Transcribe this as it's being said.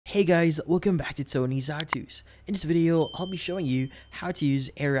Hey guys, welcome back to Tony's How To's. In this video, I'll be showing you how to use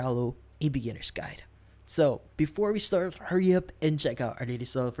Airalo, a beginner's guide. So, before we start, hurry up and check out our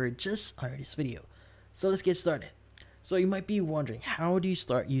latest software just under this video. So let's get started. So you might be wondering, how do you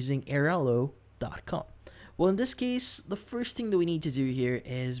start using Airalo.com? Well, in this case, the first thing that we need to do here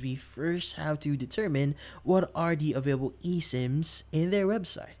is we first have to determine what are the available eSIMs in their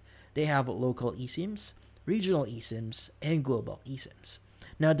website. They have local eSIMs, regional eSIMs, and global eSIMs.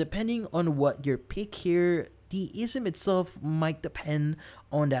 Now, depending on what your pick here, the eSIM itself might depend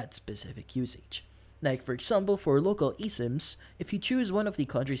on that specific usage. Like, for example, for local eSIMs, if you choose one of the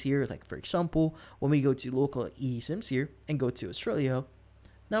countries here, like for example, when we go to local eSIMs here and go to Australia,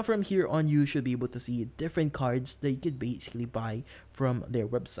 now from here on, you should be able to see different cards that you could basically buy from their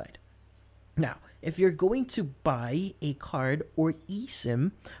website. Now, if you're going to buy a card or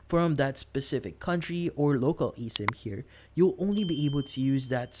eSIM from that specific country or local eSIM here, you'll only be able to use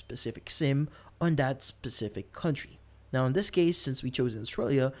that specific SIM on that specific country. Now, in this case, since we chose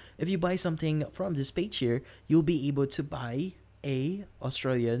Australia, if you buy something from this page here, you'll be able to buy a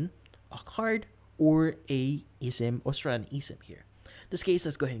card or a Australian eSIM here. In this case,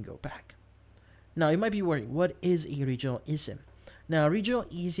 let's go ahead and go back. Now, you might be wondering, what is a regional eSIM? Now, regional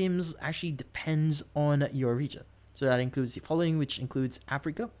eSIMs actually depends on your region. So that includes the following, which includes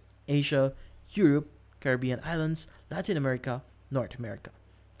Africa, Asia, Europe, Caribbean islands, Latin America, North America.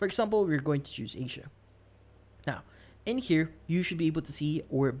 For example, we're going to choose Asia. Now, in here, you should be able to see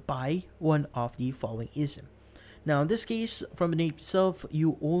or buy one of the following eSIM. Now, in this case, from the name itself,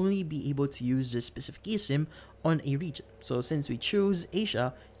 you only be able to use this specific eSIM on a region. So since we chose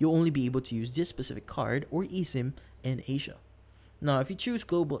Asia, you'll only be able to use this specific card or eSIM in Asia. Now, if you choose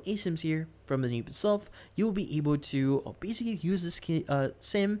global eSIMs here, from the name itself, you'll be able to basically use this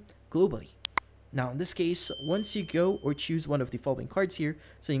SIM globally. Now, in this case, once you go or choose one of the following cards here,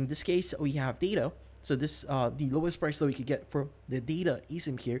 so in this case, we have data. So this, the lowest price that we could get for the data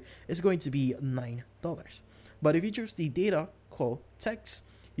eSIM here is going to be $9. But if you choose the data call text,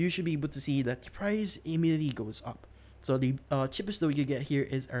 you should be able to see that the price immediately goes up. So the cheapest that we could get here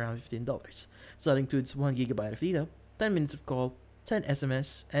is around $15. So that includes 1 gigabyte of data, 10 minutes of call, 10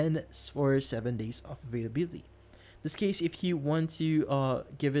 SMS, and for 7 days of availability. In this case, if you want to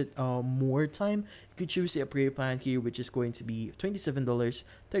give it more time, you could choose the upgrade plan here, which is going to be $27,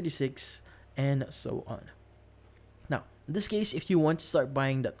 $36, and so on. Now, in this case, if you want to start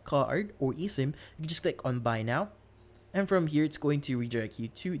buying that card or eSIM, you can just click on Buy Now, and from here, it's going to redirect you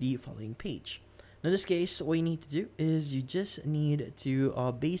to the following page. Now, in this case, what you need to do is you just need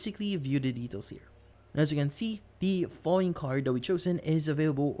to basically view the details here. As you can see, the following card that we chosen is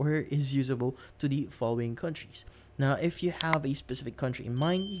available or is usable to the following countries. Now, if you have a specific country in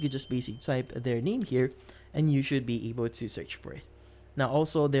mind, you could just basically type their name here and you should be able to search for it. Now,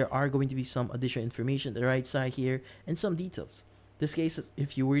 also, there are going to be some additional information at the right side here and some details. In this case,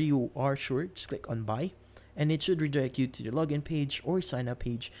 if you really are sure, just click on Buy, and it should redirect you to the login page or sign up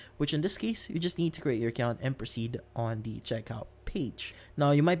page, which in this case, you just need to create your account and proceed on the checkout page.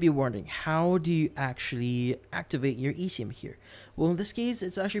 Now, you might be wondering, how do you actually activate your eSIM here? Well, in this case,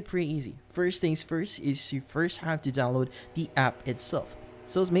 it's actually pretty easy. First things first is you first have to download the app itself.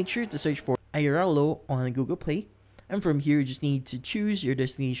 So make sure to search for Airalo on Google Play. And from here, you just need to choose your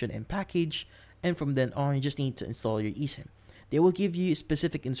destination and package. And from then on, you just need to install your eSIM. They will give you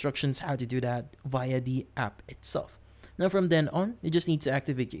specific instructions how to do that via the app itself. Now, from then on, you just need to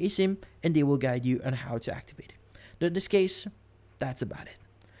activate your eSIM and they will guide you on how to activate it. Now, in this case, that's about it.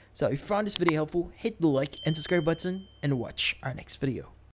 So if you found this video helpful, hit the like and subscribe button and watch our next video.